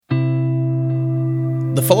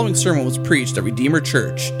The following sermon was preached at Redeemer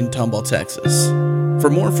Church in Tomball, Texas. For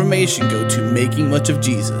more information, go to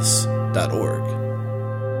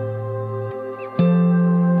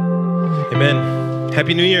makingmuchofjesus.org. Amen.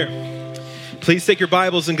 Happy New Year. Please take your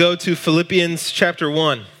Bibles and go to Philippians chapter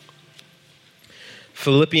 1.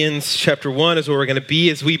 Philippians chapter 1 is where we're going to be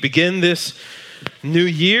as we begin this new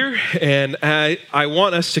year. And I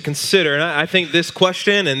want us to consider, and I think this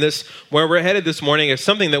question and this where we're headed this morning is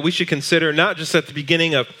something that we should consider not just at the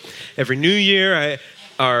beginning of every new year,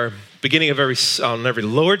 our beginning of on every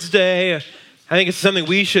Lord's Day. I think it's something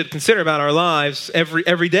we should consider about our lives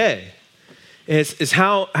every day. Is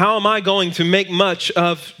how am I going to make much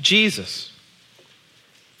of Jesus?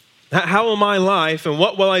 How will my life and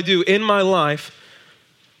what will I do in my life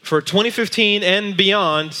for 2015 and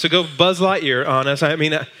beyond to go Buzz Lightyear on us? I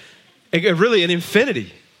mean, really an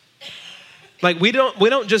infinity. Like we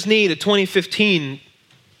don't just need a 2015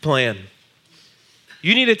 plan.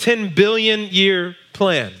 You need a 10 billion year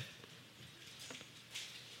plan.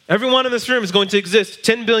 Everyone in this room is going to exist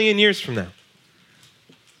 10 billion years from now.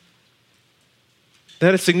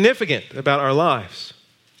 That is significant about our lives.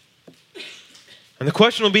 And the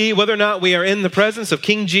question will be whether or not we are in the presence of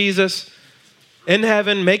King Jesus in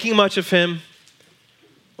heaven, making much of him,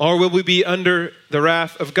 or will we be under the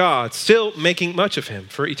wrath of God, still making much of him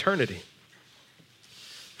for eternity?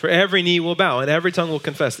 For every knee will bow and every tongue will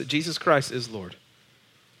confess that Jesus Christ is Lord.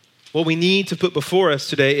 What we need to put before us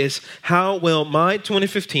today is how will my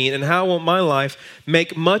 2015 and how will my life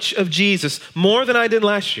make much of Jesus more than I did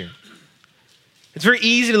last year? It's very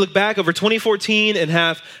easy to look back over 2014 and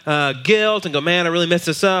have guilt and go, man, I really messed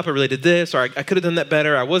this up. I really did this, or I could have done that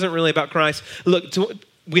better. I wasn't really about Christ. Look,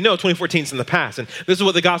 we know 2014 is in the past, and this is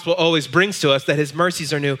what the gospel always brings to us, that his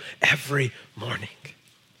mercies are new every morning.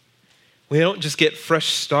 We don't just get fresh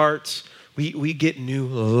starts. We get new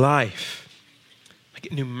life. We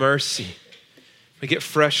get new mercy. We get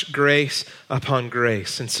fresh grace upon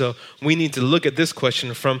grace. And so we need to look at this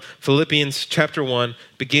question from Philippians chapter 1,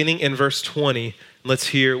 beginning in verse 20. Let's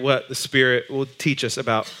hear what the Spirit will teach us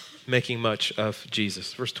about making much of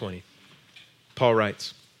Jesus. Verse 20, Paul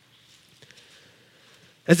writes,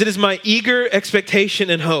 "As it is my eager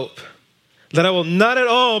expectation and hope that I will not at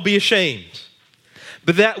all be ashamed,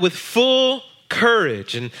 but that with full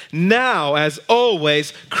courage, and now as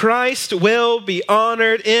always, Christ will be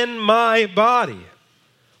honored in my body,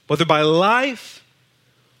 whether by life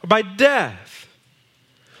or by death.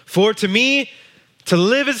 For to me, to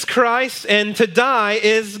live is Christ, and to die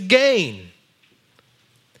is gain.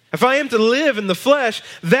 If I am to live in the flesh,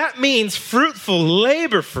 that means fruitful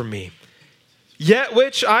labor for me. Yet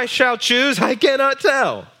which I shall choose, I cannot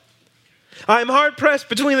tell. I am hard pressed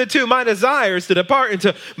between the two. My desire is to depart and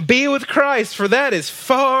to be with Christ, for that is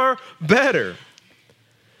far better.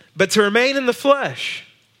 But to remain in the flesh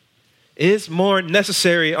is more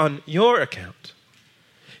necessary on your account.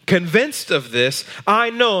 Convinced of this, I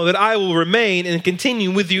know that I will remain and continue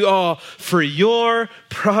with you all for your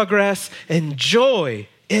progress and joy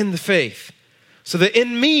in the faith, so that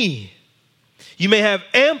in me you may have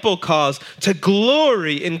ample cause to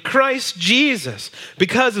glory in Christ Jesus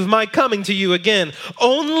because of my coming to you again.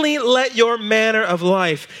 Only let your manner of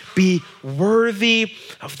life be worthy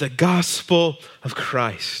of the gospel of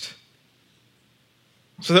Christ,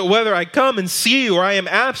 so that whether I come and see you or I am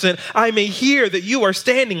absent, I may hear that you are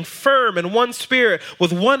standing firm in one spirit,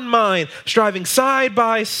 with one mind, striving side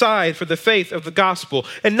by side for the faith of the gospel,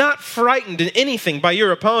 and not frightened in anything by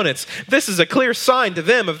your opponents. This is a clear sign to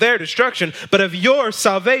them of their destruction, but of your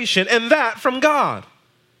salvation, and that from God.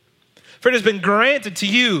 For it has been granted to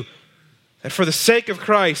you that for the sake of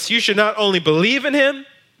Christ, you should not only believe in him,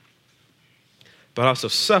 but also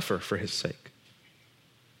suffer for his sake.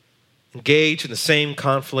 Engage in the same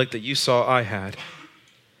conflict that you saw I had,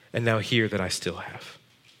 and now hear that I still have."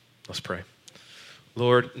 Let's pray.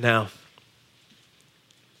 Lord, now,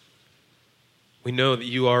 we know that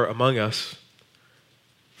you are among us,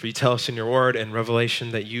 for you tell us in your word and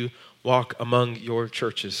Revelation that you walk among your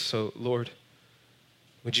churches. So, Lord,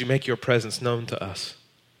 would you make your presence known to us?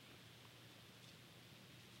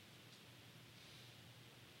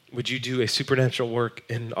 Would you do a supernatural work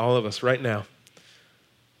in all of us right now?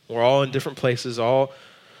 We're all in different places, all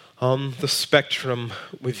on the spectrum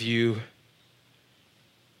with you.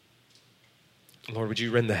 Lord, would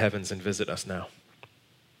you rend the heavens and visit us now?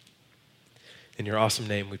 In your awesome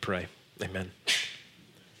name we pray. Amen.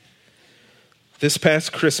 This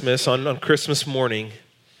past Christmas, on Christmas morning,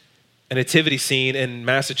 a nativity scene in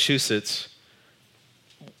Massachusetts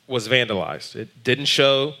was vandalized. It didn't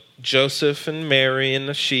show Joseph and Mary and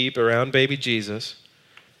the sheep around baby Jesus,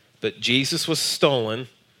 but Jesus was stolen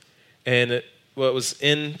and what was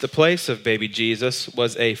in the place of baby Jesus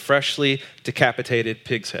was a freshly decapitated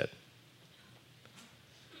pig's head.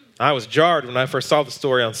 I was jarred when I first saw the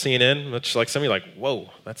story on CNN, which like some of you are like, whoa,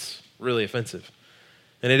 that's really offensive.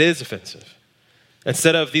 And it is offensive.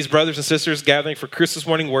 Instead of these brothers and sisters gathering for Christmas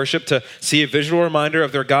morning worship to see a visual reminder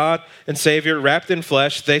of their God and Savior wrapped in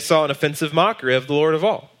flesh, they saw an offensive mockery of the Lord of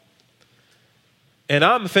all. And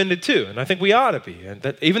I'm offended too, and I think we ought to be. And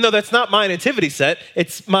that, even though that's not my nativity set,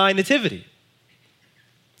 it's my nativity.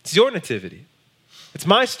 It's your nativity. It's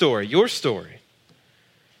my story, your story.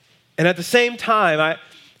 And at the same time,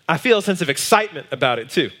 I feel a sense of excitement about it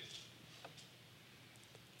too.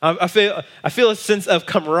 I feel a sense of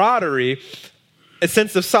camaraderie, a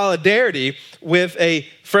sense of solidarity with a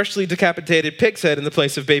freshly decapitated pig's head in the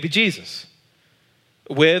place of baby Jesus,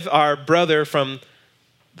 with our brother from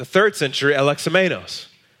the 3rd century, Alexamenos.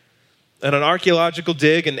 In an archaeological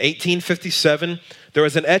dig in 1857, there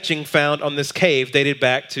was an etching found on this cave dated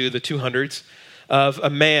back to the 200s of a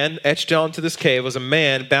man. Etched onto this cave was a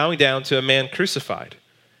man bowing down to a man crucified.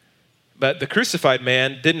 But the crucified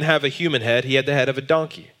man didn't have a human head. He had the head of a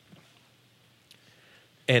donkey.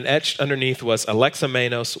 And etched underneath was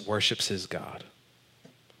Alexamenos worships his God.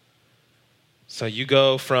 So you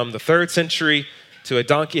go from the 3rd century to a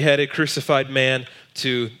donkey-headed crucified man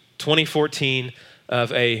to 2014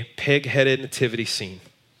 of a pig-headed nativity scene.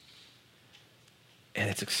 And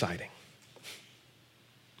it's exciting.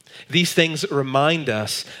 These things remind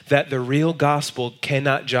us that the real gospel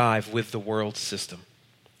cannot jive with the world system.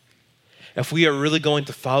 If we are really going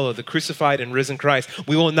to follow the crucified and risen Christ,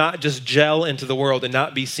 we will not just gel into the world and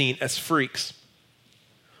not be seen as freaks.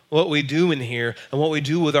 What we do in here and what we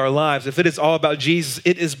do with our lives, if it is all about Jesus,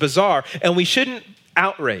 it is bizarre, and we shouldn't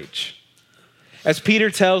outrage. As Peter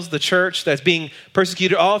tells the church that's being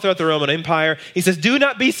persecuted all throughout the Roman Empire, he says, do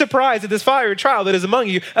not be surprised at this fiery trial that is among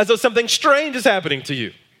you, as though something strange is happening to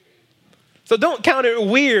you. So don't count it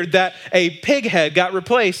weird that a pig head got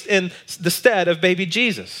replaced in the stead of baby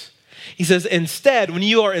Jesus. He says, instead, when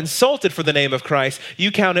you are insulted for the name of Christ,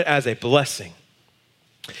 you count it as a blessing.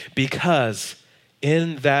 Because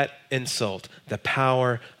in that insult, the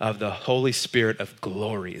power of the Holy Spirit of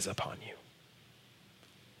glory is upon you.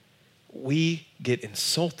 We get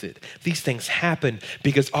insulted. These things happen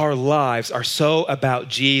because our lives are so about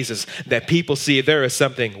Jesus that people see there is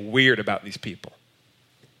something weird about these people.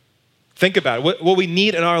 Think about it. What we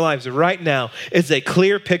need in our lives right now is a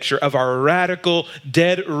clear picture of our radical,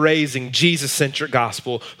 dead-raising, Jesus-centric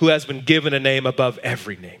gospel who has been given a name above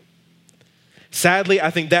every name. Sadly,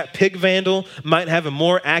 I think that pig vandal might have a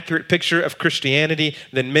more accurate picture of Christianity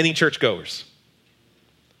than many churchgoers.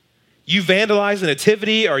 You vandalize a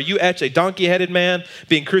nativity or you etch a donkey-headed man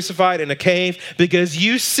being crucified in a cave because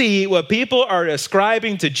you see what people are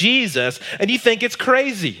ascribing to Jesus and you think it's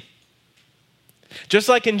crazy. Just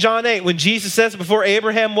like in John 8, when Jesus says, before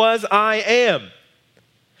Abraham was, I am.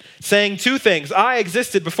 Saying two things. I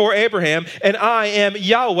existed before Abraham, and I am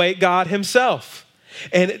Yahweh, God himself.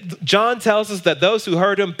 And John tells us that those who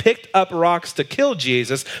heard him picked up rocks to kill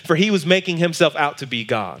Jesus, for he was making himself out to be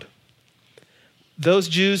God. Those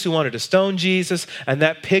Jews who wanted to stone Jesus, and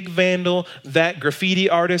that pig vandal, that graffiti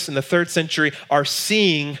artist in the 3rd century are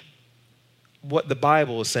seeing what the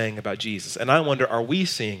Bible is saying about Jesus. And I wonder, are we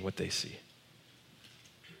seeing what they see?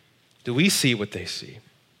 Do we see what they see?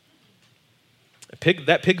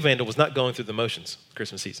 That pig vandal was not going through the motions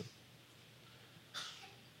Christmas season.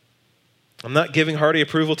 I'm not giving hearty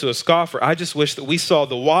approval to a scoffer. I just wish that we saw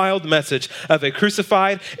the wild message of a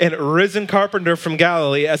crucified and risen carpenter from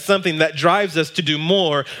Galilee as something that drives us to do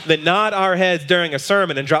more than nod our heads during a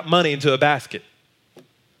sermon and drop money into a basket.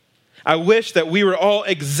 I wish that we were all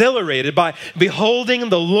exhilarated by beholding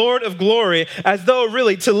the Lord of glory as though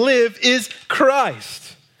really to live is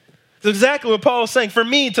Christ. That's exactly what Paul is saying. For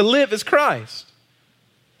me, to live is Christ.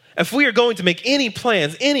 If we are going to make any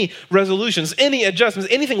plans, any resolutions, any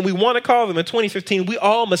adjustments, anything we want to call them in 2015, we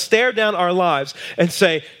all must stare down our lives and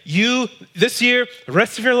say, you, this year, the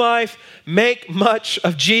rest of your life, make much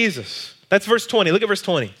of Jesus. That's verse 20. Look at verse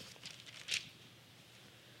 20.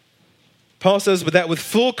 Paul says, but that with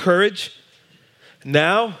full courage,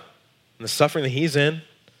 now, in the suffering that he's in,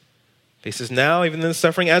 he says, now, even in the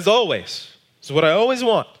suffering, as always, this is what I always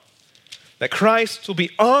want, that Christ will be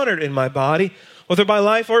honored in my body, whether by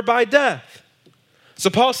life or by death. So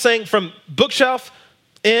Paul's saying from bookshelf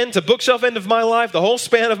end to bookshelf end of my life, the whole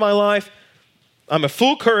span of my life, I'm at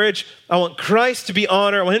full courage. I want Christ to be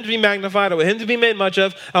honored. I want him to be magnified. I want him to be made much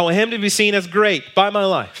of. I want him to be seen as great by my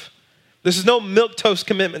life. This is no milquetoast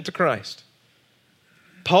commitment to Christ.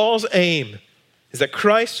 Paul's aim is that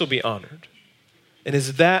Christ will be honored. And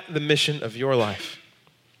is that the mission of your life?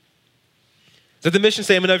 Is that the mission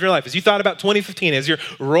statement of your life? As you thought about 2015, as you're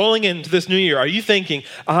rolling into this new year, are you thinking,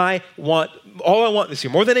 all I want this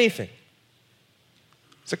year, more than anything,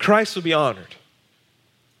 is that Christ will be honored?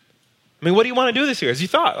 I mean, what do you want to do this year? As you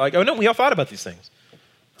thought, we all thought about these things.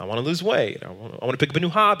 I want to lose weight. I want to pick up a new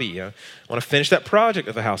hobby. I want to finish that project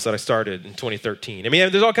of the house that I started in 2013. I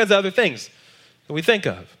mean, there's all kinds of other things that we think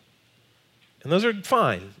of. And those are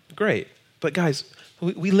fine, great. But guys,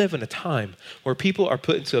 we live in a time where people are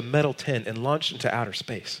put into a metal tent and launched into outer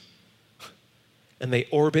space. And they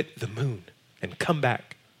orbit the moon and come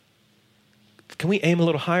back. Can we aim a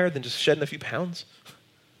little higher than just shedding a few pounds?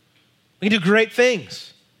 We can do great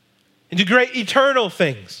things. And do great eternal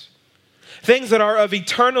things. Things that are of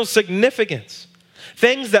eternal significance.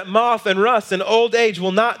 Things that moth and rust and old age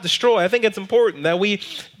will not destroy. I think it's important that we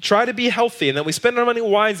try to be healthy and that we spend our money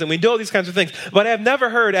wisely and we do all these kinds of things. But I have never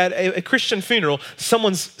heard at a Christian funeral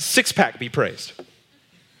someone's six-pack be praised.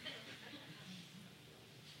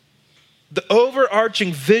 The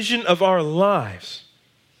overarching vision of our lives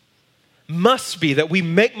must be that we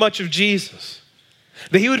make much of Jesus.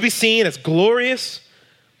 That he would be seen as glorious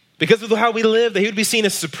because of how we live, that he would be seen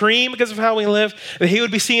as supreme because of how we live, that he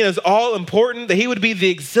would be seen as all important, that he would be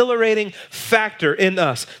the exhilarating factor in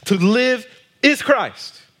us. To live is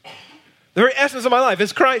Christ. The very essence of my life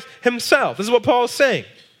is Christ himself. This is what Paul is saying.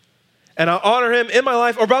 And I'll honor him in my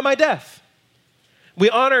life or by my death.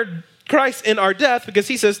 We honor Christ in our death because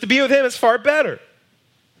he says to be with him is far better.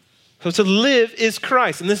 So to live is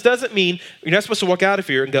Christ. And this doesn't mean you're not supposed to walk out of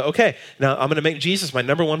here and go, okay, now I'm going to make Jesus my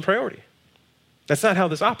number one priority. That's not how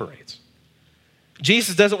this operates.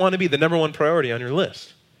 Jesus doesn't want to be the number one priority on your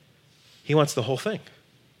list. He wants the whole thing.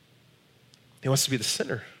 He wants to be the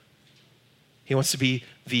center. He wants to be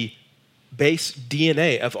the base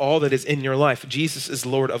DNA of all that is in your life. Jesus is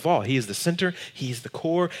Lord of all. He is the center, he is the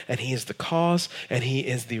core, and he is the cause, and he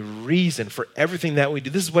is the reason for everything that we do.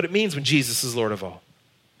 This is what it means when Jesus is Lord of all.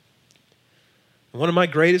 One of my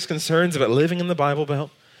greatest concerns about living in the Bible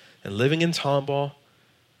Belt and living in Tomball,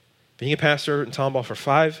 being a pastor in Tomball for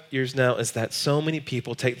 5 years now, is that so many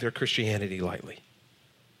people take their Christianity lightly.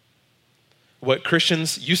 What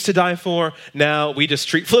Christians used to die for, now we just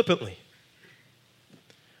treat flippantly.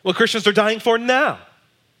 What Christians are dying for now,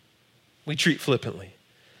 we treat flippantly.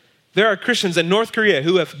 There are Christians in North Korea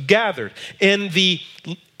who have gathered in the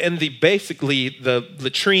basically the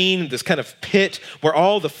latrine, this kind of pit where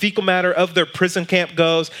all the fecal matter of their prison camp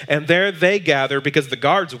goes, and there they gather because the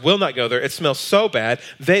guards will not go there. It smells so bad.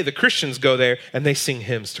 The Christians go there and they sing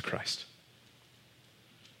hymns to Christ.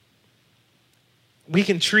 We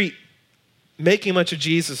can treat making much of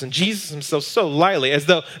Jesus and Jesus himself so lightly, as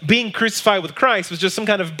though being crucified with Christ was just some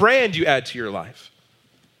kind of brand you add to your life.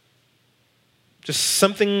 Just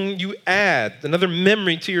something you add, another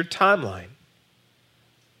memory to your timeline.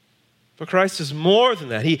 But Christ is more than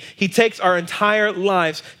that. He takes our entire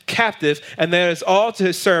lives captive, and that is all to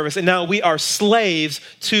his service. And now we are slaves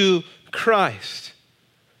to Christ.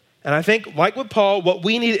 And I think, like with Paul, what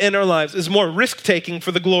we need in our lives is more risk-taking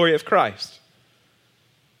for the glory of Christ.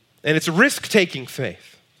 And it's risk-taking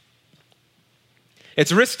faith.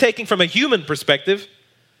 It's risk-taking from a human perspective.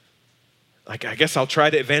 Like, I guess I'll try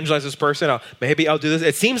to evangelize this person. Maybe I'll do this.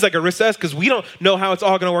 It seems like a risk to us because we don't know how it's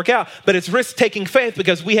all going to work out. But it's risk-taking faith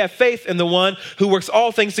because we have faith in the one who works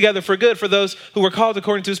all things together for good for those who are called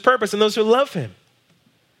according to his purpose and those who love him.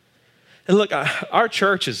 And look, our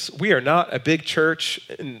churches, we are not a big church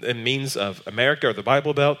in means of America or the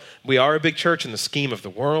Bible Belt. We are a big church in the scheme of the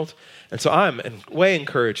world. And so I'm way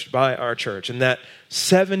encouraged by our church in that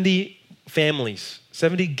 70 families,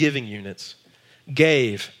 70 giving units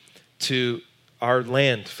gave to our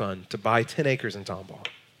land fund to buy 10 acres in Tomball.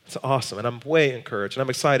 It's awesome. And I'm way encouraged. And I'm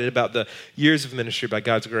excited about the years of ministry by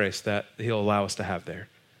God's grace that he'll allow us to have there.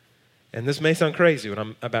 And this may sound crazy what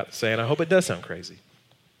I'm about to say, and I hope it does sound crazy.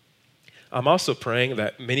 I'm also praying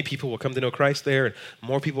that many people will come to know Christ there and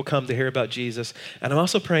more people come to hear about Jesus. And I'm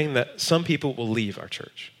also praying that some people will leave our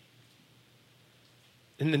church.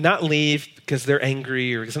 And not leave because they're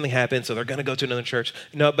angry or something happened, so they're going to go to another church.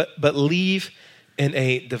 No, but leave in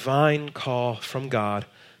a divine call from God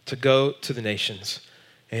to go to the nations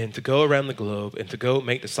and to go around the globe and to go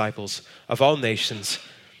make disciples of all nations,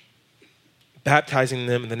 baptizing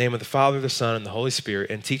them in the name of the Father, the Son, and the Holy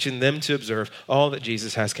Spirit, and teaching them to observe all that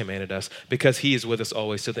Jesus has commanded us, because he is with us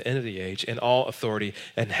always to the end of the age, and all authority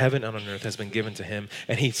in heaven and on earth has been given to him,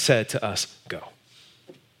 and he said to us, go.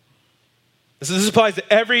 This applies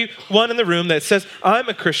to everyone in the room that says, I'm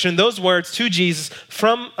a Christian. Those words to Jesus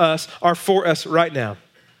from us are for us right now.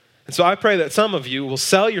 And so I pray that some of you will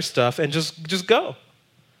sell your stuff and just go.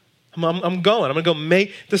 I'm going. I'm going to go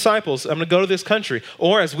make disciples. I'm going to go to this country.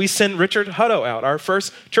 Or as we send Richard Hutto out, our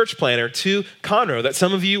first church planter, to Conroe, that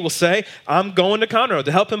some of you will say, I'm going to Conroe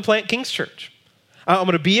to help him plant King's Church. I'm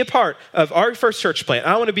going to be a part of our first church plant.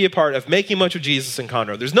 I want to be a part of making much of Jesus in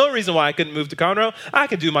Conroe. There's no reason why I couldn't move to Conroe. I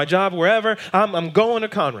could do my job wherever. I'm going to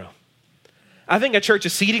Conroe. I think a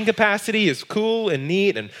church's seating capacity is cool and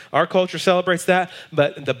neat, and our culture celebrates that,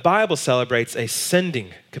 but the Bible celebrates a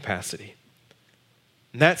sending capacity.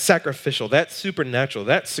 And that's sacrificial, that's supernatural,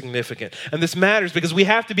 that's significant. And this matters because we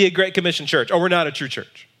have to be a Great Commission church, or we're not a true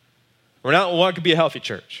church. We're not what could be a healthy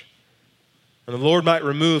church. And the Lord might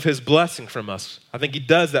remove his blessing from us. I think he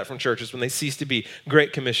does that from churches when they cease to be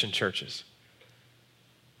Great Commission churches.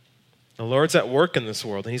 The Lord's at work in this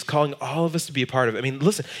world, and he's calling all of us to be a part of it. I mean,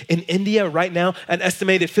 listen, in India right now, an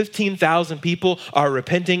estimated 15,000 people are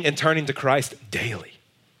repenting and turning to Christ daily.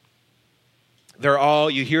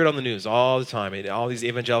 You hear it on the news all the time, all these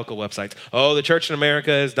evangelical websites. Oh, the church in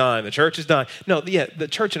America is dying. The church is dying. No, the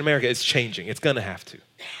church in America is changing. It's going to have to.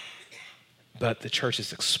 But the church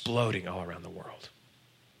is exploding all around the world.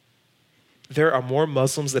 There are more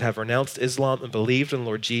Muslims that have renounced Islam and believed in the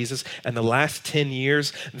Lord Jesus in the last 10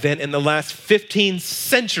 years than in the last 15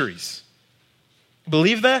 centuries.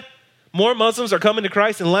 Believe that? More Muslims are coming to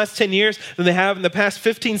Christ in the last 10 years than they have in the past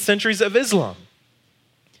 15 centuries of Islam.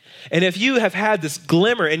 And if you have had this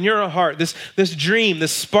glimmer in your heart, this dream,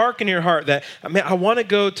 this spark in your heart that, man, I want to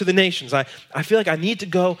go to the nations. I feel like I need to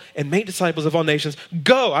go and make disciples of all nations.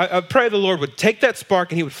 Go. I pray the Lord would take that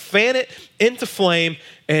spark and he would fan it into flame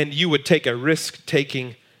and you would take a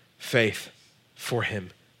risk-taking faith for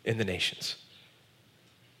him in the nations.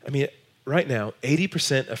 I mean, right now,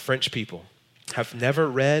 80% of French people have never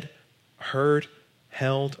read, heard,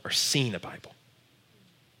 held, or seen a Bible.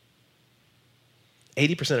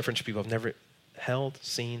 80% of French people have never held,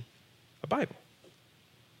 seen a Bible.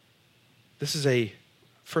 This is a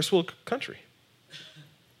first world country.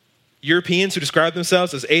 Europeans who describe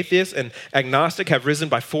themselves as atheists and agnostic have risen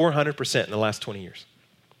by 400% in the last 20 years.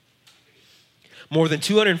 More than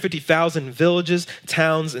 250,000 villages,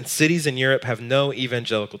 towns, and cities in Europe have no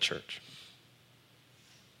evangelical church.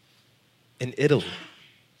 In Italy,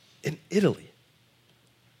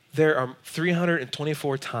 there are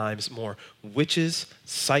 324 times more witches,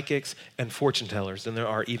 psychics, and fortune tellers than there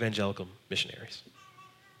are evangelical missionaries.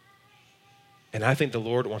 And I think the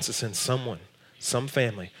Lord wants to send someone, some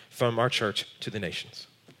family from our church to the nations.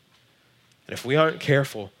 And if we aren't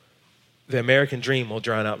careful, the American dream will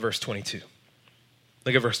drown out verse 22.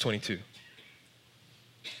 Look at verse 22.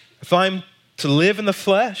 If I'm to live in the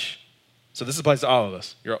flesh, so this applies to all of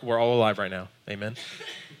us. We're all alive right now. Amen?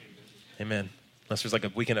 Amen. Unless there's like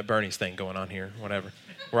a Weekend at Bernie's thing going on here, whatever.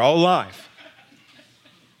 We're all alive.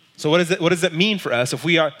 So what does that mean for us?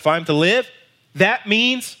 If I'm to live, that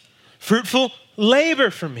means fruitful labor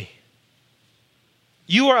for me.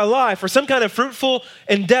 You are alive for some kind of fruitful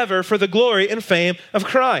endeavor for the glory and fame of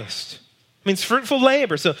Christ. It means fruitful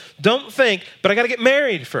labor. So don't think, but I got to get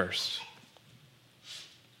married first.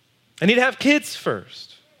 I need to have kids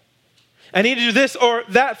first. I need to do this or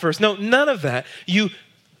that first. No, none of that. You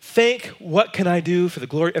think, what can I do for the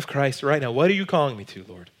glory of Christ right now? What are you calling me to,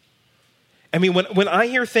 Lord? I mean, when I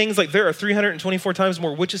hear things like there are 324 times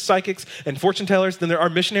more witches, psychics, and fortune tellers than there are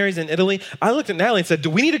missionaries in Italy, I looked at Natalie and said, do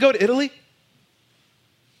we need to go to Italy?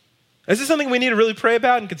 Is this something we need to really pray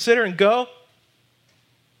about and consider and go?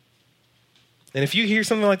 And if you hear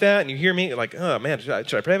something like that and you hear me like, oh man,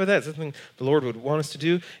 should I pray about that? Is that something the Lord would want us to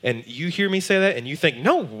do? And you hear me say that and you think,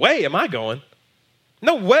 no way am I going.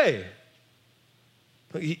 No way.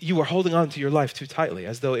 You are holding on to your life too tightly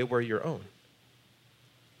as though it were your own.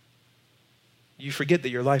 You forget that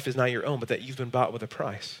your life is not your own, but that you've been bought with a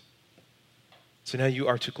price. So now you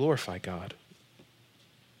are to glorify God.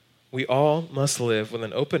 We all must live with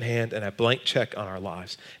an open hand and a blank check on our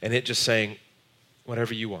lives. And it just saying,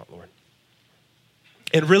 whatever you want, Lord.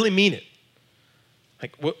 And really mean it.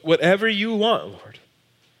 Like, whatever you want, Lord.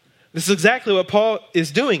 This is exactly what Paul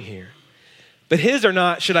is doing here. But his are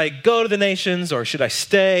not, should I go to the nations or should I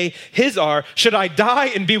stay? His are, should I die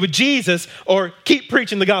and be with Jesus or keep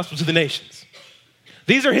preaching the gospel to the nations?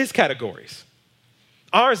 These are his categories.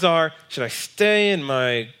 Ours are, should I stay in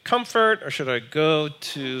my comfort or should I go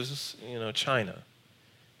to, China?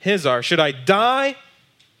 His are, should I die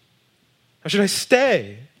or should I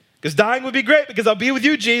stay? Because dying would be great because I'll be with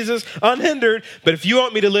you, Jesus, unhindered. But if you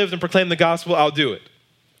want me to live and proclaim the gospel, I'll do it.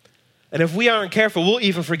 And if we aren't careful, we'll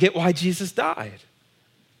even forget why Jesus died.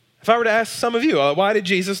 If I were to ask some of you, why did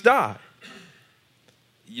Jesus die?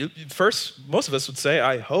 First, most of us would say,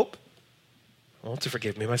 I hope, to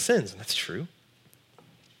forgive me my sins. And that's true.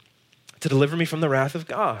 To deliver me from the wrath of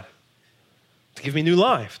God. to give me new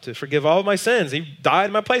life, to forgive all of my sins. He died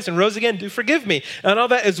in my place and rose again to forgive me. And all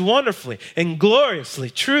that is wonderfully and gloriously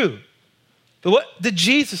true. But what did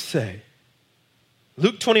Jesus say?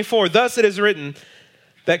 Luke 24, thus it is written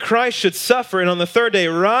that Christ should suffer and on the third day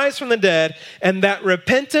rise from the dead, and that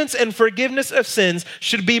repentance and forgiveness of sins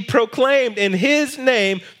should be proclaimed in his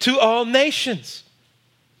name to all nations.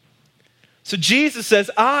 So Jesus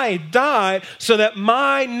says, I died so that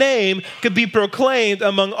my name could be proclaimed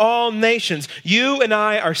among all nations. You and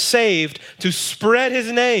I are saved to spread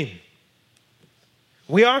his name.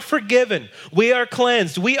 We are forgiven. We are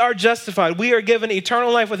cleansed. We are justified. We are given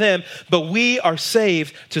eternal life with him, but we are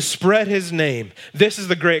saved to spread his name. This is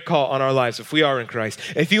the great call on our lives if we are in Christ.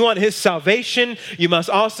 If you want his salvation, you must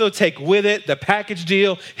also take with it the package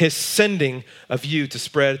deal, his sending of you to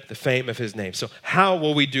spread the fame of his name. So how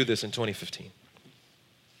will we do this in 2015?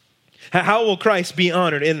 How will Christ be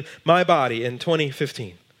honored in my body in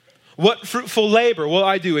 2015? What fruitful labor will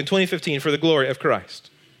I do in 2015 for the glory of Christ?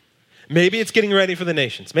 Maybe it's getting ready for the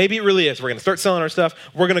nations. Maybe it really is. We're going to start selling our stuff.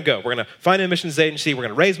 We're going to go. We're going to find a missions agency. We're going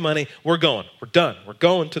to raise money. We're going. We're done. We're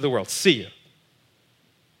going to the world. See you.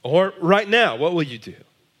 Or right now, what will you do?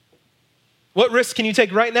 What risks can you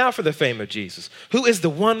take right now for the fame of Jesus? Who is the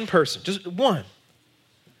one person, just one,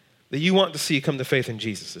 that you want to see come to faith in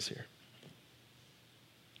Jesus this year?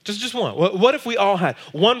 Just one. What if we all had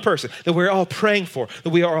one person that we're all praying for, that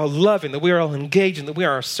we are all loving, that we are all engaging, that we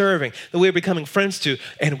are all serving, that we are becoming friends to,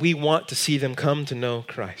 and we want to see them come to know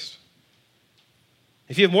Christ?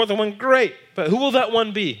 If you have more than one, great. But who will that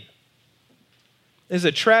one be? It's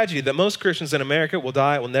a tragedy that most Christians in America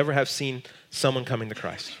will never have seen someone coming to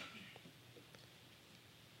Christ.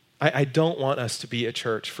 I don't want us to be a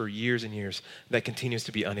church for years and years that continues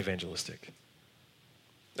to be unevangelistic.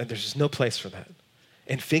 And there's just no place for that.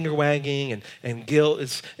 And finger wagging and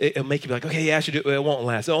guilt, it'll make you be like, okay, yeah, I should do it. It won't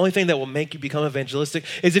last. The only thing that will make you become evangelistic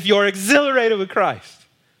is if you are exhilarated with Christ.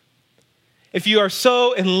 If you are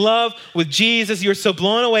so in love with Jesus, you're so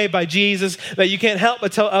blown away by Jesus that you can't help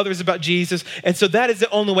but tell others about Jesus. And so that is the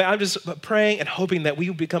only way. I'm just praying and hoping that we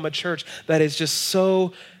will become a church that is just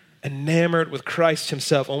so enamored with Christ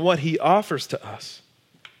himself and what he offers to us.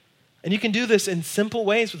 And you can do this in simple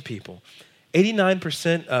ways with people.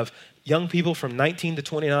 89% of young people from 19 to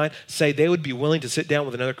 29 say they would be willing to sit down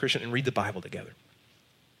with another Christian and read the Bible together.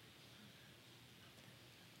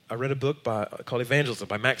 I read a book called Evangelism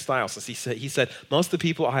by Max Stiles. He said, most of the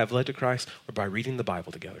people I have led to Christ were by reading the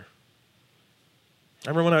Bible together. I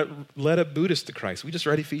remember when I led a Buddhist to Christ, we just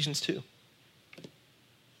read Ephesians 2.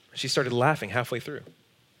 She started laughing halfway through.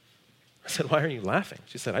 I said, why are you laughing?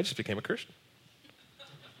 She said, I just became a Christian.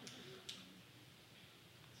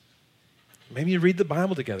 Maybe you read the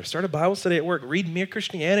Bible together. Start a Bible study at work. Read Mere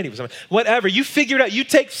Christianity with someone. Whatever. You figure it out. You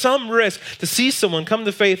take some risk to see someone come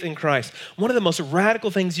to faith in Christ. One of the most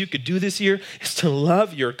radical things you could do this year is to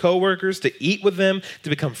love your coworkers, to eat with them, to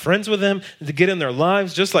become friends with them, to get in their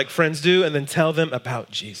lives just like friends do, and then tell them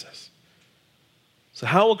about Jesus. So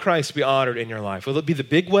how will Christ be honored in your life? Will it be the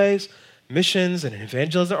big ways, missions and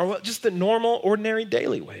evangelism, or just the normal, ordinary,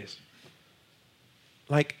 daily ways?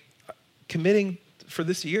 Like committing for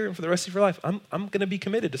this year and for the rest of your life, I'm going to be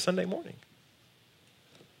committed to Sunday morning.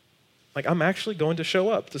 Like I'm actually going to show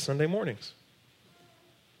up to Sunday mornings.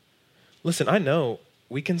 Listen, I know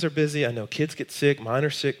weekends are busy. I know kids get sick. Mine are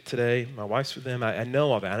sick today. My wife's with them. I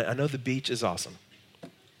know all that. I know the beach is awesome.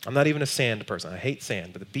 I'm not even a sand person. I hate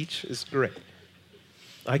sand, but the beach is great.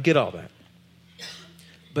 I get all that.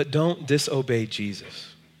 But don't disobey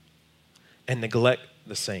Jesus and neglect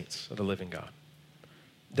the saints of the living God.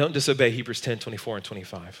 Don't disobey Hebrews 10, 24 and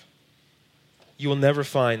 25. You will never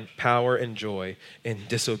find power and joy in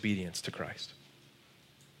disobedience to Christ.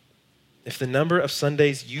 If the number of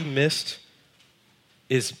Sundays you missed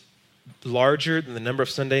is larger than the number of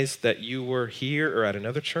Sundays that you were here or at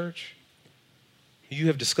another church, you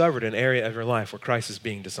have discovered an area of your life where Christ is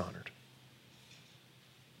being dishonored.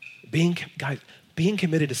 Being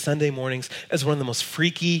committed to Sunday mornings is one of the most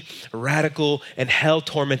freaky, radical, and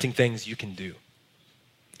hell-tormenting things you can do.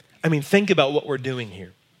 I mean, think about what we're doing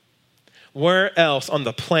here. Where else on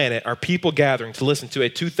the planet are people gathering to listen to a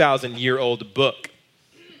 2,000-year-old book?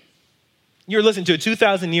 You're listening to a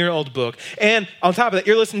 2,000-year-old book, and on top of that,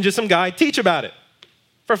 you're listening to some guy teach about it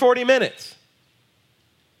for 40 minutes.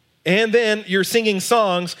 And then you're singing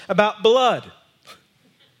songs about blood.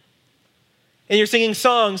 And you're singing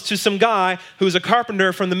songs to some guy who's a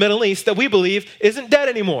carpenter from the Middle East that we believe isn't dead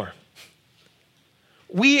anymore.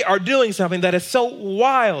 We are doing something that is so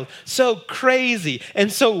wild, so crazy,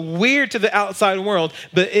 and so weird to the outside world,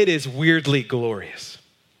 but it is weirdly glorious.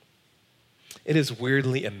 It is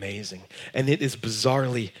weirdly amazing, and it is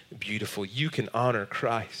bizarrely beautiful. You can honor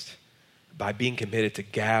Christ by being committed to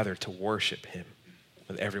gather to worship him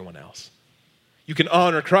with everyone else. You can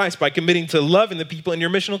honor Christ by committing to loving the people in your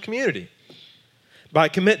missional community, by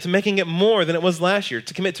commit to making it more than it was last year,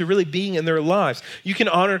 to commit to really being in their lives. You can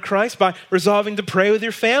honor Christ by resolving to pray with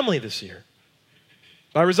your family this year,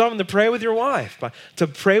 by resolving to pray with your wife, to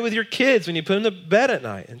pray with your kids when you put them to bed at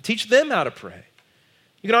night and teach them how to pray.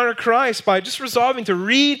 You can honor Christ by just resolving to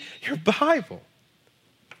read your Bible.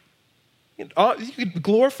 You can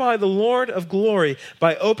glorify the Lord of glory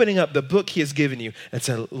by opening up the book he has given you and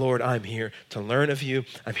saying, Lord, I'm here to learn of you.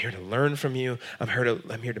 I'm here to learn from you. I'm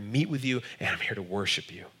here to meet with you, and I'm here to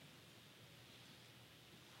worship you.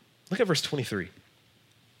 Look at verse 23.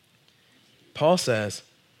 Paul says,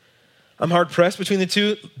 I'm hard pressed between the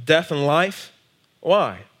two, death and life.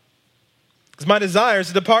 Why? Because my desire is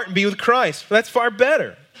to depart and be with Christ, for that's far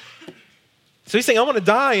better. So he's saying, I want to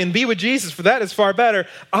die and be with Jesus, for that is far better.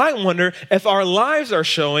 I wonder if our lives are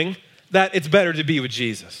showing that it's better to be with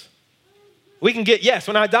Jesus. We can get, yes,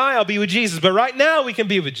 when I die, I'll be with Jesus, but right now we can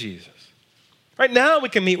be with Jesus. Right now we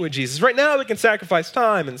can meet with Jesus. Right now we can sacrifice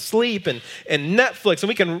time and sleep and Netflix, and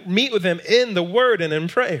we can meet with him in the word and in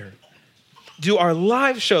prayer. Do our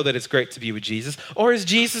lives show that it's great to be with Jesus, or is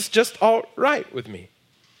Jesus just all right with me?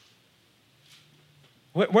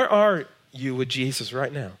 Where are you with Jesus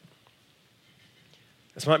right now?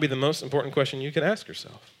 This might be the most important question you can ask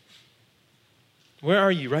yourself. Where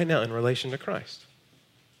are you right now in relation to Christ?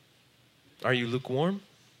 Are you lukewarm?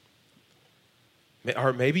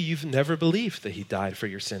 Or maybe you've never believed that he died for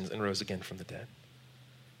your sins and rose again from the dead.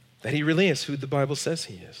 That he really is who the Bible says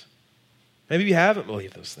he is. Maybe you haven't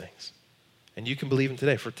believed those things. And you can believe him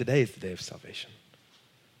today, for today is the day of salvation.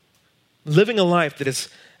 Living a life that is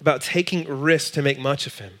about taking risks to make much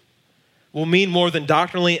of him will mean more than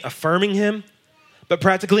doctrinally affirming him, but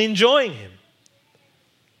practically enjoying him,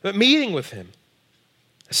 but meeting with him.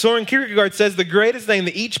 Soren Kierkegaard says the greatest thing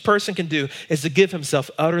that each person can do is to give himself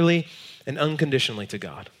utterly and unconditionally to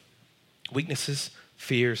God. Weaknesses,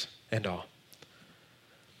 fears, and all.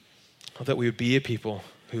 That we would be a people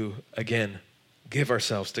who, again, give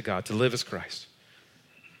ourselves to God, to live as Christ.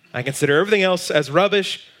 I consider everything else as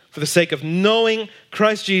rubbish for the sake of knowing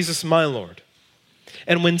Christ Jesus, my Lord.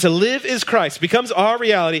 And when to live is Christ becomes our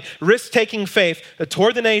reality, risk-taking faith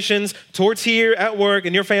toward the nations, towards here, at work,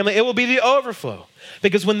 and your family, it will be the overflow.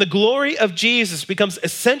 Because when the glory of Jesus becomes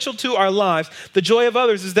essential to our lives, the joy of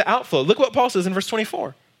others is the outflow. Look what Paul says in verse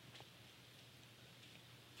 24.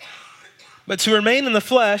 But to remain in the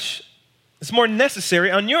flesh is more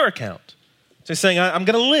necessary on your account. So he's saying, I'm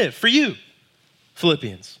going to live for you,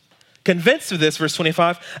 Philippians. Convinced of this, verse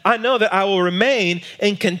 25, I know that I will remain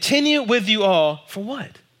and continue with you all for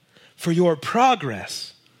what? For your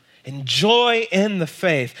progress and joy in the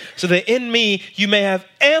faith, so that in me you may have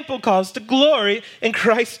ample cause to glory in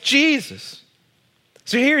Christ Jesus.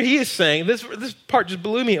 So here he is saying, this part just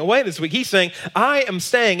blew me away this week. He's saying, I am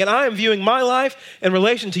staying and I am viewing my life in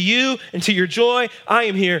relation to you and to your joy. I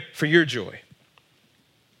am here for your joy.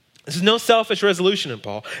 This is no selfish resolution in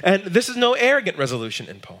Paul, and this is no arrogant resolution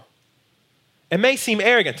in Paul. It may seem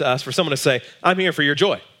arrogant to us for someone to say, I'm here for your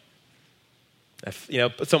joy. If,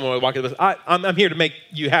 someone would walk in with, I'm here to make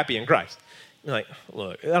you happy in Christ. You're like,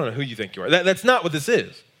 look, I don't know who you think you are. That's not what this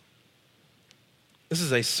is. This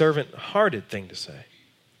is a servant-hearted thing to say.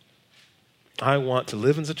 I want to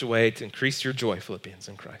live in such a way to increase your joy, Philippians,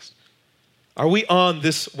 in Christ. Are we on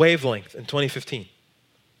this wavelength in 2015?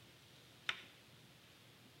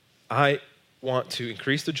 I want to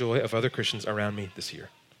increase the joy of other Christians around me this year.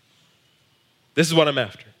 This is what I'm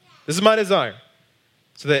after. This is my desire.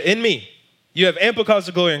 So that in me, you have ample cause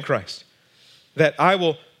to glory in Christ. That I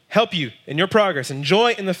will help you in your progress and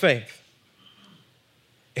joy in the faith.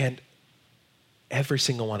 And every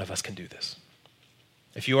single one of us can do this.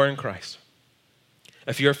 If you are in Christ,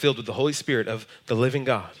 if you are filled with the Holy Spirit of the living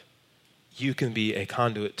God, you can be a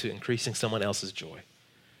conduit to increasing someone else's joy.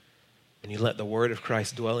 When you let the word of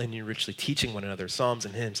Christ dwell in you richly, teaching one another psalms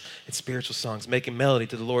and hymns and spiritual songs, making melody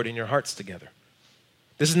to the Lord in your hearts together.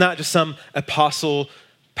 This is not just some apostle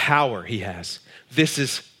power he has. This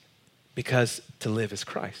is because to live is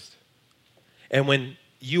Christ. And when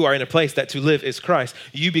you are in a place that to live is Christ,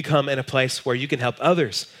 you become in a place where you can help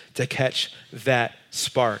others to catch that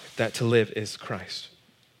spark that to live is Christ.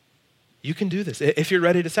 You can do this if you're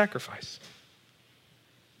ready to sacrifice.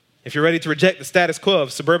 If you're ready to reject the status quo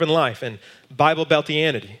of suburban life and Bible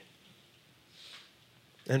Beltianity.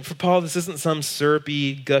 And for Paul, this isn't some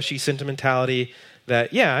syrupy, gushy sentimentality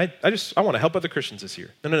that, I want to help other Christians this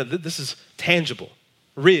year. No, this is tangible,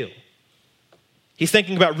 real. He's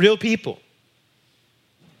thinking about real people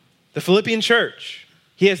The Philippian church.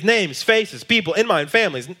 He has names, faces, people in mind,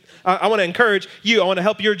 families. I want to encourage you. I want to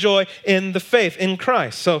help your joy in the faith in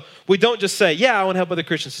Christ. So we don't just say, yeah, I want to help other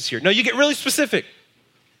Christians this year. No, you get really specific.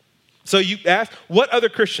 So you ask, what other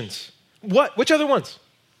Christians? Which other ones?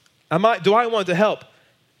 Do I want to help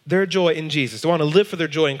their joy in Jesus? Do I want to live for their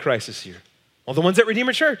joy in Christ this year? Well, the ones at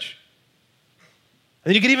Redeemer Church. And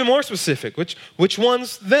then you get even more specific. Which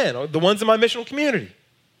ones then? Or the ones in my missional community.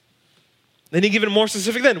 Then you get even more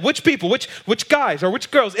specific then. Which people, which guys or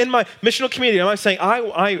which girls in my missional community am I saying,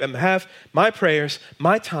 I have my prayers,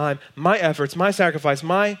 my time, my efforts, my sacrifice,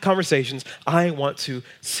 my conversations. I want to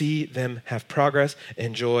see them have progress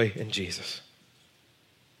and joy in Jesus.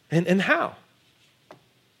 And how?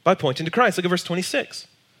 By pointing to Christ. Look at verse 26.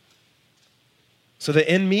 So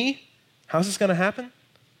that in me, how's this going to happen?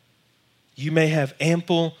 You may have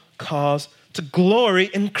ample cause to glory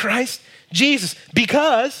in Christ Jesus,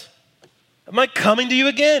 because am I coming to you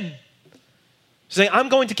again? Saying, I'm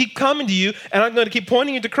going to keep coming to you, and I'm going to keep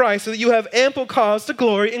pointing you to Christ so that you have ample cause to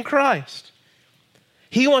glory in Christ.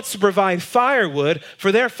 He wants to provide firewood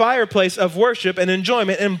for their fireplace of worship and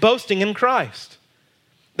enjoyment and boasting in Christ.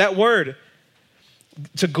 That word,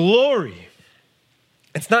 to glory,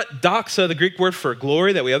 it's not doxa, the Greek word for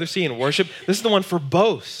glory that we other see in worship. This is the one for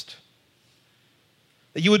boast.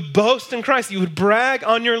 That you would boast in Christ, that you would brag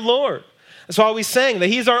on your Lord. That's why we sang that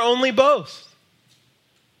he's our only boast.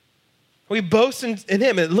 We boast in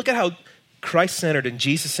him. And look at how Christ-centered and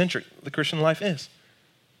Jesus-centric the Christian life is.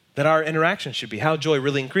 That our interaction should be, how joy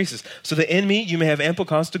really increases. So that in me, you may have ample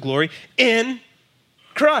cause to glory in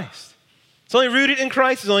Christ. It's only rooted in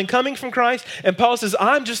Christ. It's only coming from Christ. And Paul says,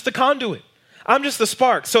 I'm just the conduit. I'm just the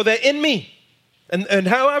spark. So that in me, and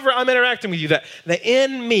however I'm interacting with you, that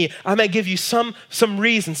in me, I may give you some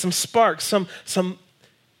reason, some spark, some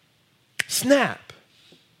snap,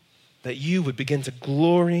 that you would begin to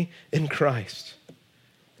glory in Christ. And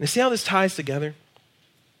you see how this ties together?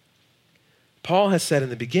 Paul has said in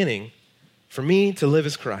the beginning, for me to live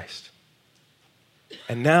is Christ.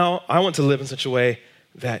 And now I want to live in such a way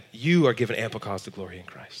that you are given ample cause to glory in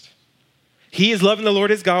Christ. He is loving the Lord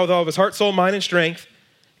his God with all of his heart, soul, mind, and strength,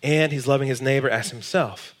 and he's loving his neighbor as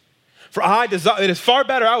himself. For it is far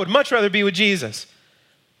better, I would much rather be with Jesus.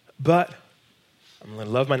 But I'm going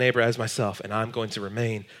to love my neighbor as myself, and I'm going to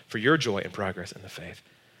remain for your joy and progress in the faith.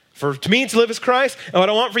 For to me to live is Christ, and what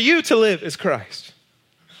I want for you to live is Christ.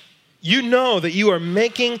 You know that you are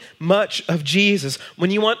making much of Jesus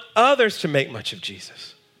when you want others to make much of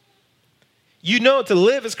Jesus. You know to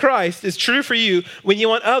live as Christ is true for you when you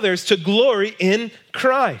want others to glory in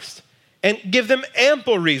Christ and give them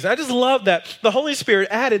ample reason. I just love that. The Holy Spirit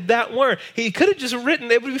added that word. He could have just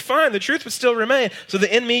written, it would be fine. The truth would still remain. So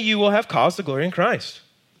that in me you will have cause to glory in Christ.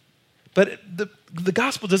 But the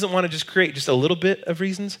gospel doesn't want to just create just a little bit of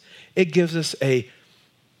reasons. It gives us a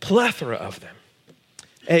plethora of them.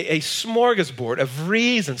 A smorgasbord of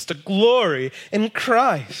reasons to glory in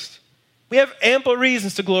Christ. We have ample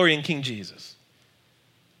reasons to glory in King Jesus.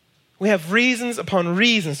 We have reasons upon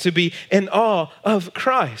reasons to be in awe of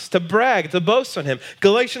Christ, to brag, to boast on him.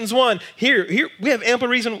 Galatians 1, here we have ample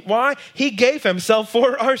reason why. He gave himself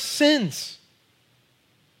for our sins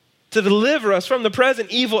to deliver us from the present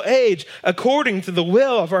evil age according to the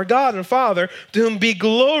will of our God and Father, to whom be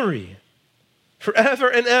glory forever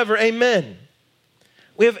and ever. Amen.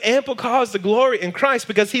 We have ample cause to glory in Christ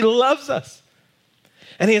because he loves us.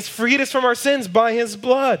 And he has freed us from our sins by his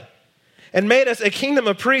blood and made us a kingdom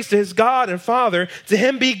of priests to his God and Father. To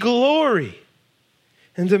him be glory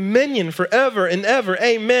and dominion forever and ever.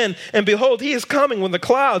 Amen. And behold, he is coming with the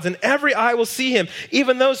clouds, and every eye will see him,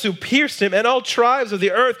 even those who pierced him, and all tribes of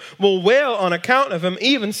the earth will wail on account of him.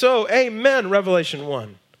 Even so, amen. Revelation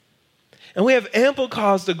 1. And we have ample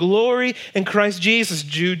cause to glory in Christ Jesus.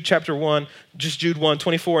 Jude chapter 1, just Jude 1,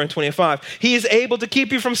 24 and 25. He is able to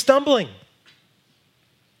keep you from stumbling.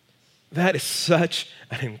 That is such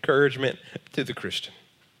an encouragement to the Christian.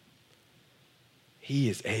 He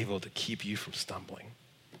is able to keep you from stumbling.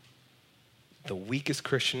 The weakest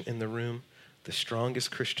Christian in the room, the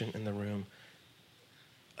strongest Christian in the room,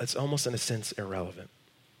 it's almost in a sense irrelevant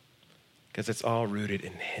because it's all rooted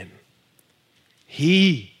in him.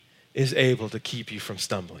 He is able to keep you from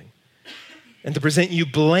stumbling and to present you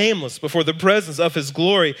blameless before the presence of his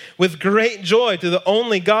glory with great joy. To the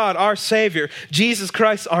only God, our Savior, Jesus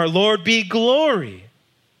Christ our Lord, be glory,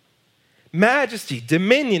 majesty,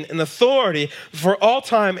 dominion, and authority for all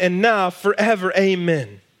time and now forever.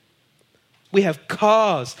 Amen. We have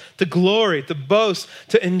cause to glory, to boast,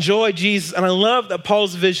 to enjoy Jesus. And I love that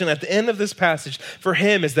Paul's vision at the end of this passage for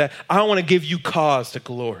him is that I want to give you cause to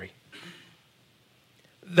glory.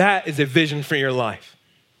 That is a vision for your life.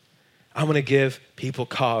 I want to give people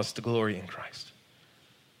cause to glory in Christ.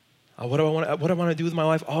 What do I want to do with my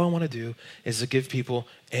life? All I want to do is to give people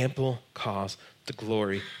ample cause to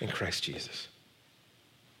glory in Christ Jesus.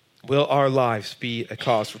 Will our lives be a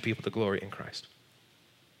cause for people to glory in Christ?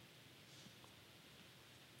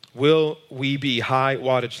 Will we be high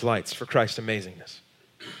wattage lights for Christ's amazingness?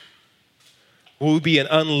 Will we be an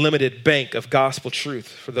unlimited bank of gospel truth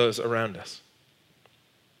for those around us?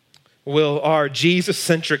 Will our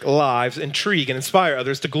Jesus-centric lives intrigue and inspire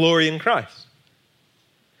others to glory in Christ?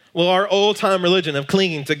 Will our old-time religion of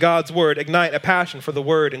clinging to God's word ignite a passion for the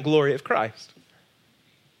word and glory of Christ?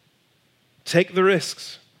 Take the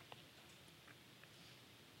risks.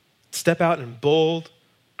 Step out in bold,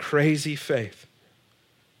 crazy faith.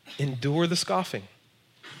 Endure the scoffing.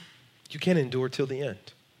 You can endure till the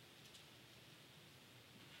end.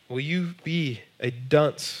 Will you be a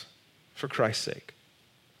dunce for Christ's sake?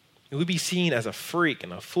 Will you be seen as a freak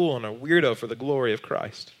and a fool and a weirdo for the glory of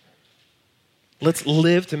Christ? Let's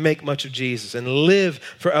live to make much of Jesus and live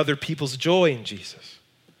for other people's joy in Jesus.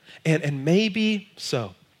 And maybe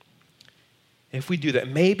so, if we do that,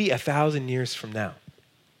 maybe 1,000 years from now,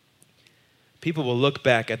 people will look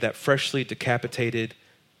back at that freshly decapitated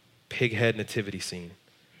pig head nativity scene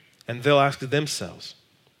and they'll ask themselves,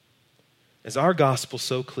 is our gospel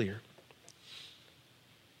so clear?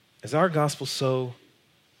 Is our gospel so,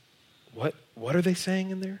 what are they saying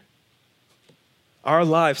in there? Our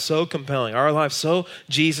lives so compelling, our lives so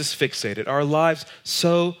Jesus fixated, our lives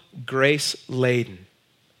so grace laden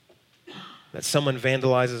that someone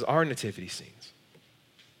vandalizes our nativity scenes.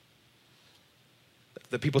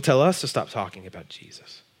 That people tell us to stop talking about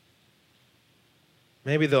Jesus.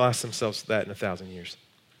 Maybe they'll ask themselves that in 1,000 years.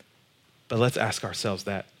 But let's ask ourselves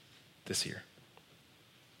that this year,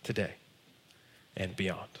 today, and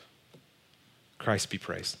beyond. Christ be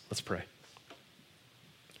praised. Let's pray.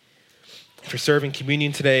 If you're serving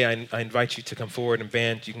communion today, I invite you to come forward, and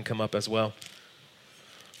band, you can come up as well.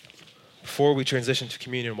 Before we transition to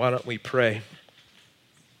communion, why don't we pray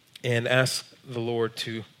and ask the Lord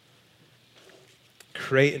to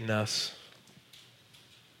create in us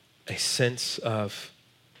a sense of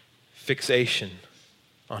fixation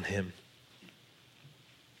on him.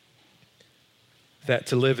 That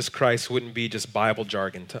to live as Christ wouldn't be just Bible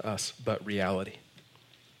jargon to us, but reality.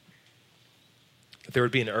 That there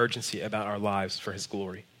would be an urgency about our lives for his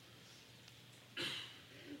glory.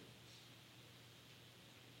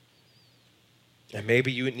 And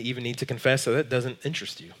maybe you even need to confess that doesn't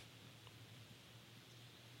interest you.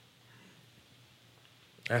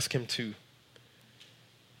 Ask him to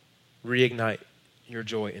reignite your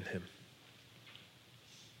joy in him.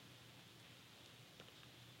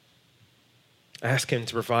 Ask him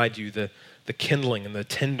to provide you the kindling and the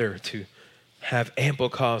tinder to have ample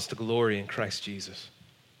cause to glory in Christ Jesus.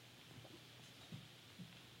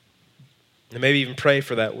 And maybe even pray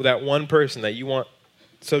for that one person that you want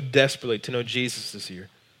so desperately to know Jesus this year.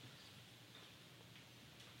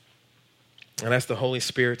 And ask the Holy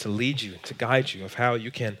Spirit to lead you, to guide you of how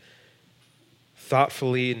you can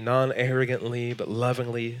thoughtfully, non-arrogantly, but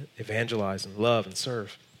lovingly evangelize and love and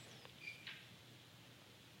serve.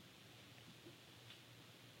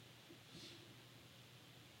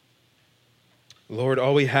 Lord,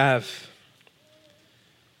 all we have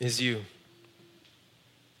is you.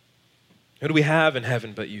 What do we have in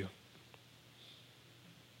heaven but you?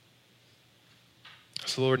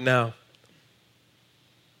 So Lord, now,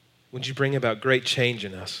 would you bring about great change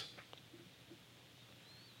in us?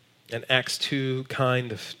 An Acts 2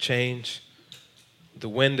 kind of change. The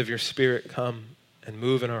wind of your Spirit come and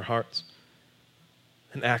move in our hearts.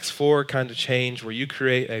 An Acts 4 kind of change where you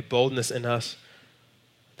create a boldness in us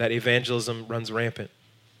that evangelism runs rampant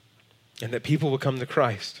and that people will come to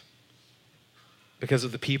Christ because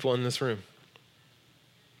of the people in this room.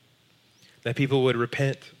 That people would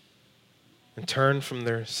repent and turn from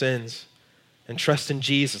their sins and trust in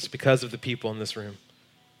Jesus because of the people in this room,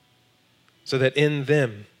 so that in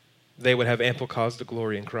them they would have ample cause to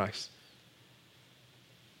glory in Christ.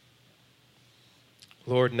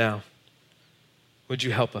 Lord, now, would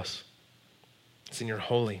you help us? It's in your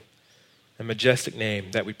holy and majestic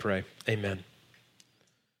name that we pray. Amen.